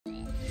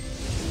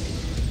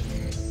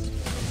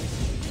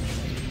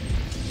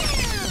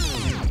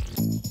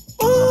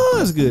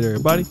What's good,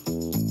 everybody?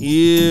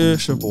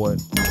 It's your boy,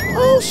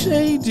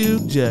 O'Shea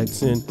Duke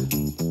Jackson,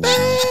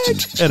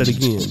 back at it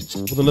again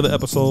with another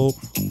episode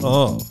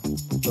of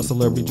The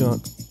Celebrity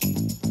Junk.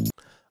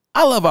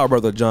 I love our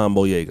brother John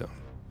Boyega.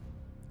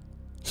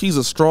 He's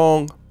a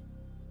strong,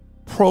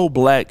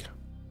 pro-black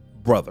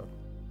brother.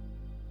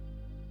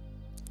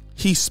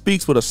 He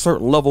speaks with a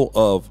certain level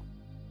of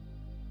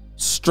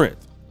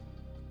strength.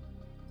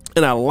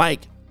 And I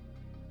like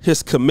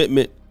his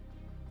commitment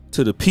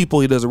to the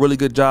people. He does a really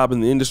good job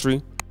in the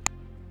industry.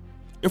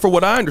 And for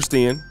what I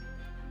understand,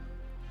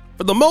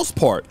 for the most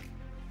part,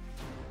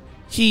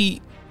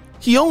 he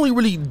only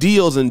really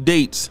deals and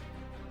dates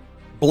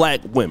black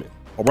women,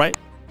 all right?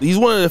 He's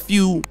one of the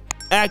few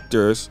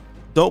actors,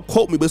 don't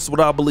quote me, but this is what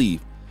I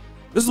believe.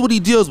 This is what he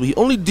deals with. He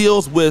only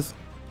deals with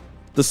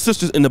the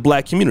sisters in the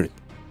black community.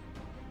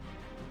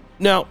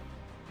 Now,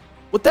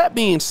 with that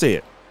being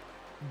said,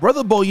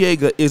 Brother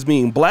Boyega is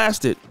being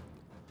blasted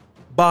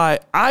by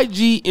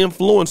IG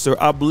influencer.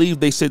 I believe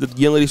they said that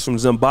the young lady's from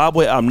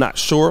Zimbabwe. I'm not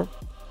sure,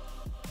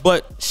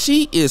 but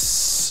she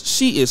is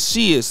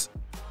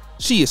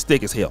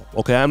thick as hell.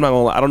 Okay, I'm not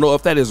gonna lie. I don't know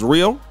if that is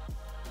real,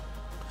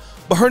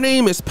 but her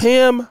name is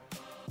Pam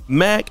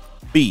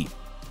MacB.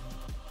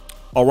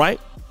 All right,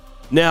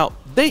 now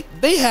they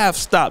have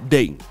stopped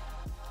dating,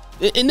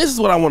 and this is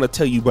what I want to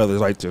tell you,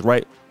 brothers, right there,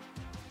 right?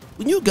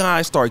 When you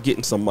guys start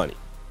getting some money,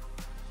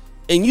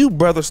 and you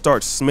brothers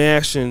start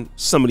smashing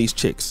some of these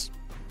chicks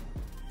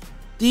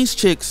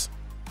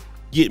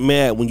get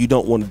mad when you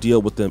don't want to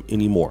deal with them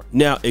anymore.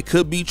 Now, it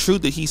could be true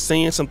that he's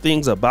saying some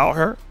things about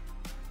her,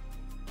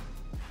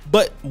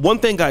 but one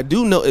thing I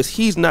do know is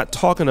he's not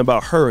talking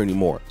about her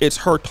anymore. It's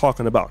her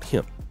talking about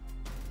him.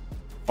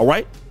 All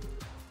right?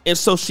 And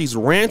so she's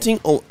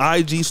ranting on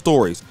IG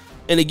stories.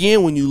 And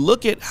again, when you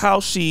look at how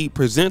she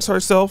presents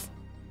herself,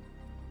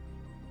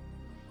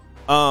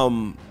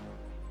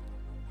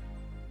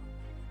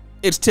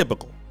 it's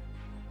typical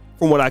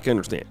from what I can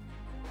understand.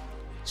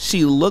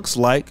 She looks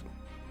like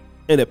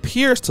and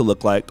appears to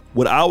look like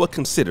what I would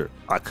consider,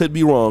 I could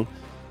be wrong,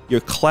 your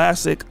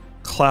classic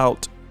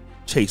clout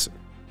chaser.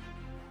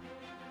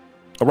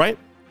 All right?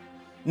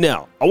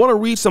 Now, I want to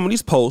read some of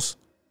these posts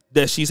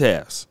that she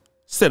has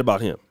said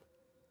about him.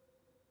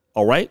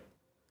 All right?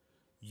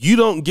 You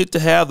don't get to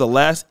have the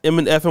last M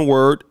and F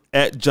word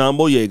at John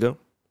Boyega.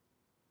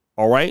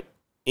 All right?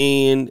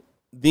 And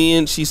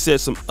then she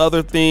said some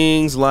other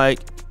things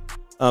like,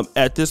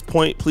 at this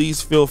point,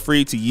 please feel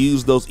free to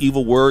use those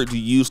evil words you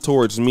use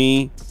towards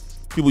me.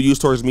 People use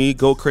towards me.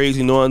 Go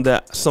crazy knowing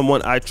that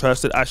someone I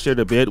trusted, I shared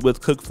a bed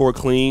with, cooked for,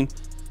 clean,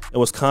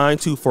 and was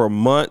kind to for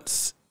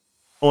months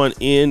on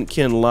end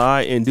can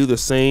lie and do the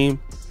same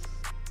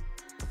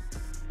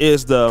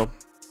is the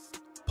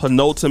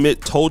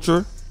penultimate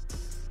torture.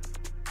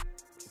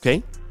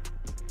 Okay.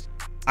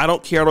 I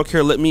don't care.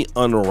 Let me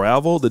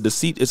unravel. The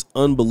deceit is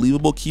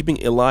unbelievable.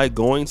 Keeping a lie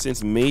going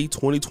since May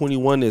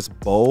 2021 is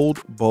bold.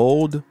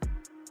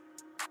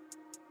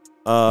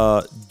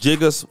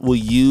 Jiggas will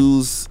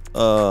use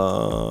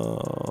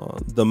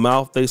the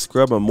mouth they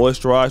scrub and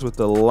moisturize with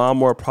the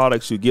lawnmower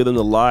products you give them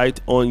to lie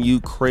on you.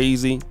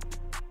 Crazy.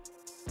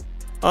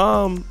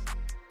 I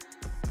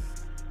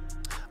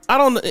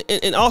don't know.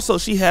 And also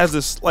she has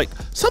this, like,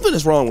 something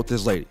is wrong with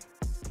this lady.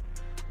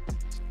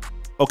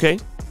 Okay.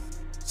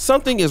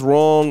 Something is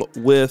wrong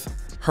with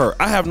her.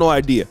 I have no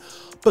idea,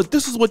 but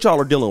this is what y'all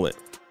are dealing with.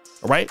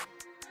 All right.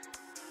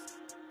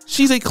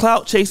 She's a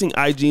clout chasing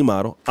IG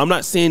model. I'm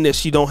not saying that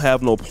she don't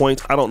have no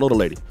points. I don't know the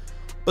lady,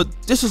 but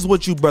this is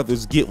what you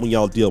brothers get when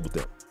y'all deal with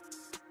them.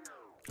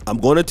 I'm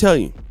going to tell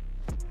you,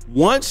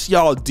 once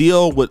y'all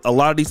deal with a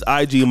lot of these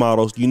IG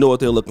models, you know what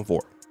they're looking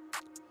for.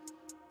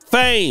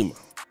 Fame.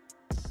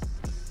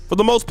 For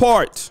the most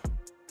part.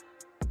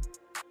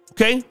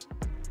 Okay.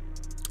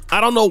 I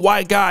don't know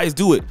why guys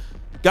do it.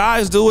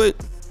 Guys do it.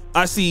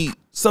 I see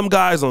some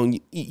guys on,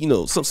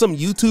 some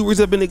YouTubers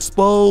have been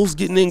exposed,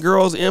 getting in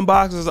girls'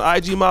 inboxes,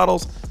 IG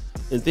models,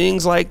 and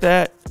things like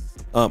that.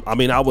 I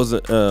mean, I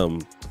wasn't.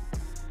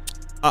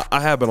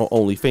 I have been on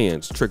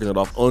OnlyFans, tricking it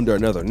off under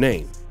another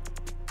name,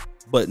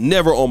 but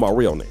never on my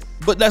real name.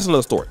 But that's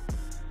another story.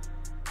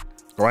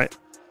 All right.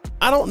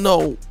 I don't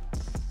know,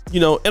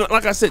 and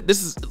like I said,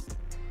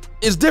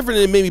 it's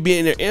different than maybe being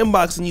in their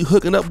inbox and you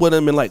hooking up with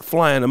them and like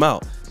flying them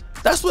out.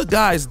 That's what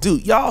guys do.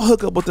 Y'all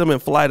hook up with them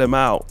and fly them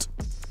out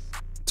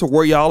to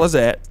where y'all is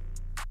at.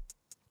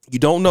 You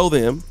don't know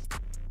them.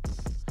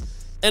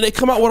 And they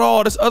come out with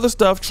all this other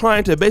stuff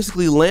trying to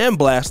basically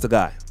lambaste the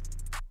guy.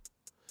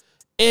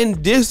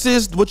 And this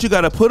is what you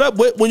got to put up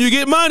with when you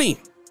get money.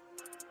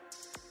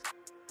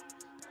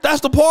 That's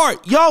the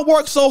part. Y'all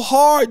work so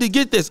hard to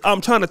get this.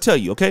 I'm trying to tell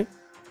you, okay?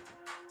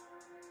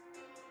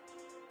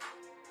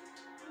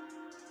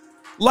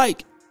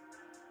 Like,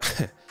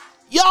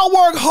 y'all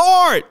work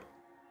hard.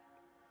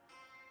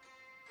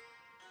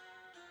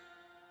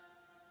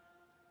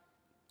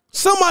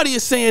 Somebody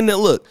is saying that,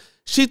 look,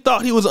 she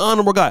thought he was an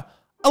honorable guy.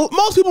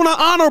 Most people are not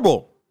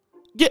honorable.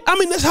 I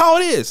mean, that's how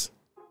it is.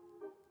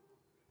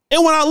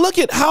 And when I look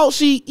at how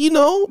she,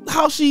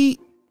 how she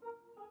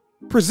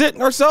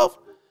presenting herself,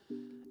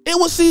 it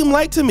would seem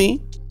like to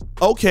me,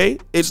 okay,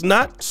 it's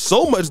not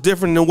so much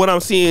different than what I'm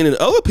seeing in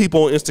other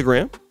people on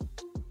Instagram.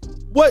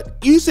 What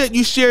you said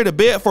you shared a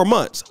bed for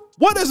months.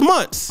 What is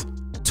months?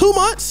 2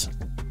 months?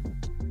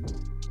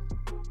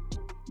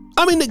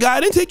 I mean, the guy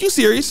didn't take you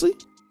seriously.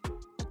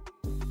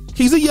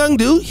 He's a young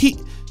dude.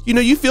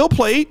 You feel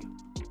played.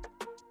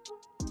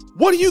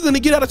 What are you going to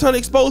get out of trying to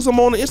expose him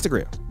on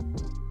Instagram?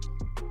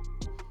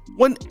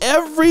 When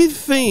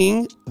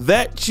everything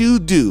that you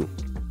do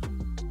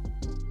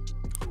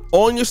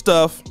on your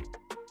stuff,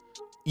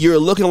 you're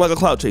looking like a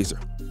clout chaser.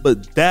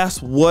 But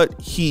that's what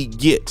he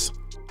gets.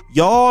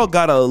 Y'all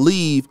gotta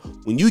leave.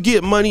 When you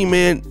get money,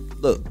 man,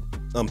 look,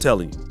 I'm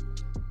telling you,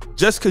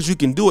 just because you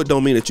can do it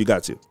don't mean that you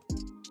got to.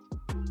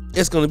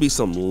 It's gonna be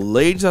some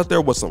ladies out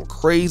there with some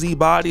crazy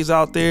bodies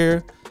out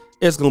there.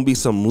 It's gonna be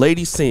some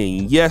ladies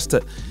saying yes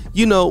to,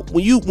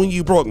 when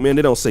you broke, man,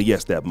 they don't say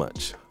yes that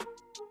much.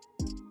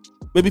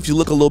 Maybe if you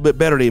look a little bit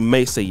better, they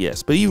may say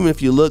yes. But even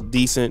if you look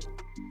decent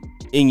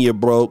and you're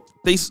broke,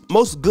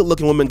 most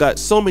good-looking women got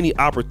so many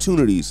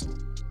opportunities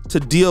to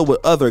deal with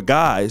other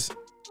guys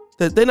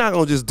that they're not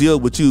gonna just deal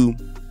with you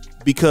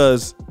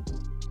because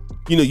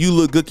you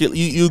look good,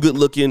 you good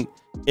looking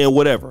and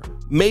whatever.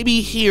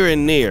 Maybe here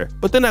and there,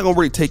 but they're not gonna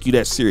really take you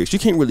that serious. You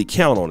can't really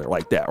count on it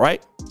like that,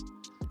 right?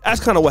 That's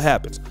kind of what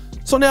happens.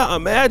 So now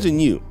imagine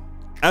you,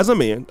 as a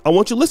man, I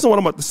want you to listen to what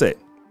I'm about to say.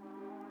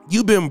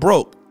 You've been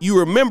broke. You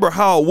remember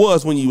how it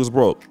was when you was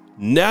broke.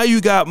 Now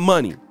you got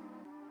money.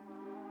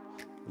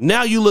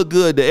 Now you look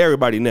good to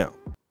everybody now.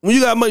 When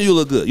you got money, you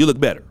look good. You look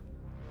better.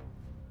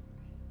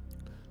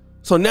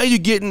 So now you're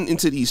getting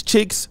into these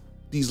chicks,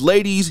 these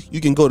ladies. You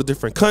can go to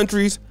different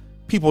countries.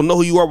 People know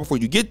who you are before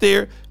you get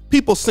there.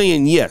 People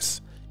saying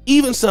yes.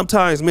 Even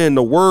sometimes, man,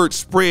 the word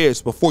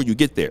spreads before you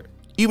get there.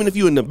 Even if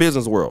you're in the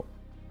business world.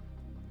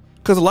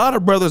 Because a lot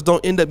of brothers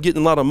don't end up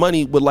getting a lot of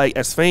money with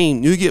as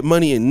fame. You get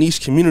money in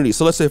niche communities.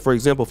 So let's say, for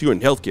example, if you're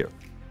in healthcare.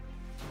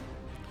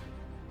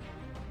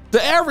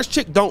 The average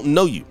chick don't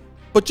know you.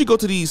 But you go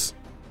to these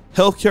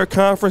healthcare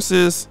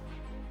conferences,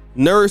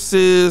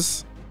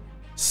 nurses,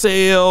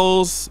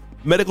 sales,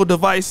 medical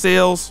device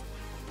sales.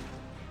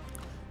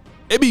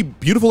 It'd be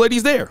beautiful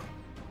ladies there.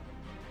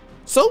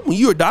 So when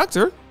you're a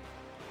doctor,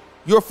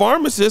 you're a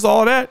pharmacist,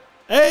 all that,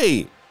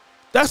 hey,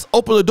 that's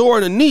open the door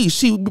in a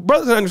niche.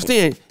 Brothers can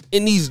understand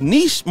in these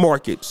niche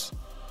markets,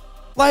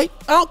 I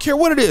don't care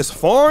what it is,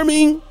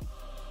 farming,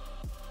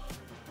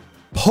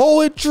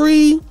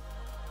 poetry,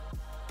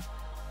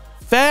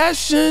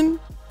 fashion,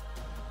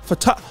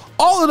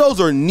 all of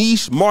those are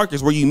niche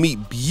markets where you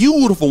meet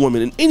beautiful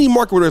women. In any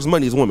market where there's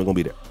money, there's women gonna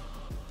be there.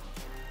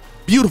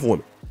 Beautiful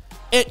women.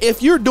 And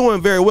if you're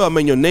doing very well,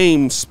 man, your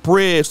name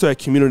spreads to that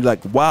community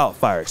like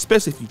wildfire,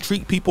 especially if you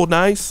treat people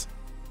nice,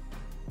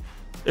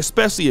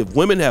 especially if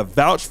women have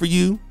vouched for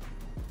you.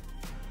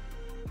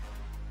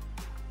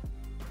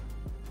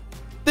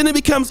 Then it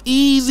becomes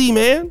easy,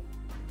 man.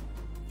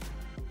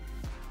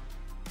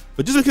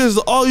 But just because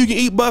it's all you can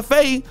eat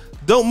buffet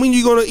don't mean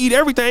you're gonna eat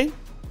everything.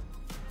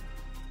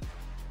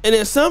 And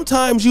then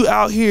sometimes you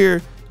out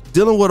here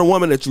dealing with a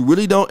woman that you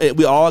really don't, and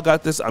we all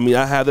got this. I mean,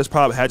 I have this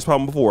problem, had this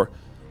problem before,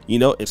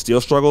 and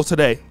still struggles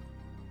today.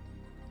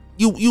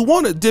 You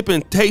want to dip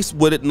and taste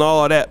with it and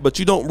all of that, but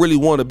you don't really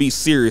want to be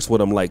serious with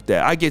them like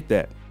that. I get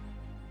that.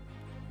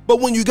 But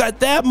when you got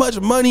that much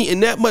money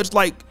and that much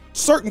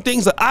certain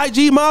things, the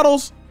IG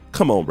models,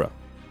 come on, bro.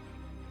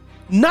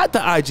 Not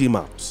the IG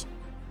models.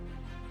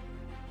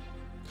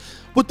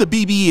 With the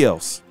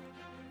BBLs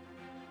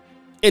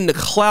and the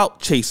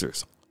clout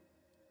chasers.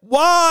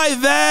 Why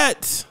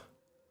that?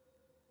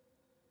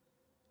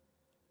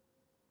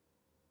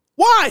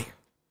 Why?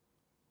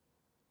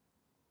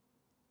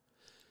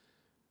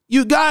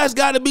 You guys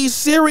got to be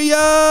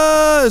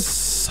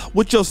serious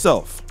with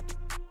yourself.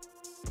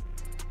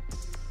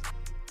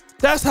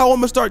 That's how I'm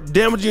going to start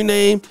damaging your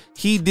name.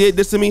 He did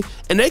this to me.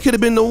 And they could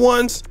have been the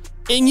ones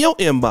in your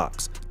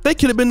inbox. They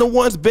could have been the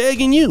ones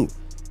begging you.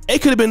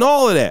 It could have been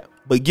all of that.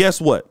 But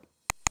guess what?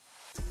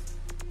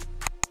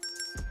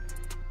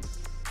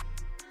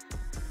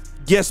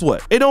 Guess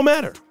what? It don't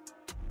matter.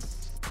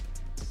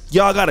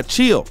 Y'all got to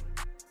chill.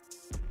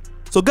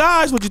 So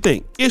guys, what you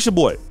think? It's your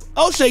boy,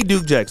 O'Shea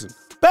Duke Jackson.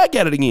 Back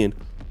at it again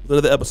with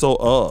another episode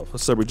of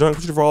Celebrity Junk.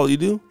 For all you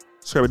do,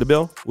 subscribe to the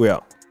bell. We're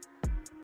out.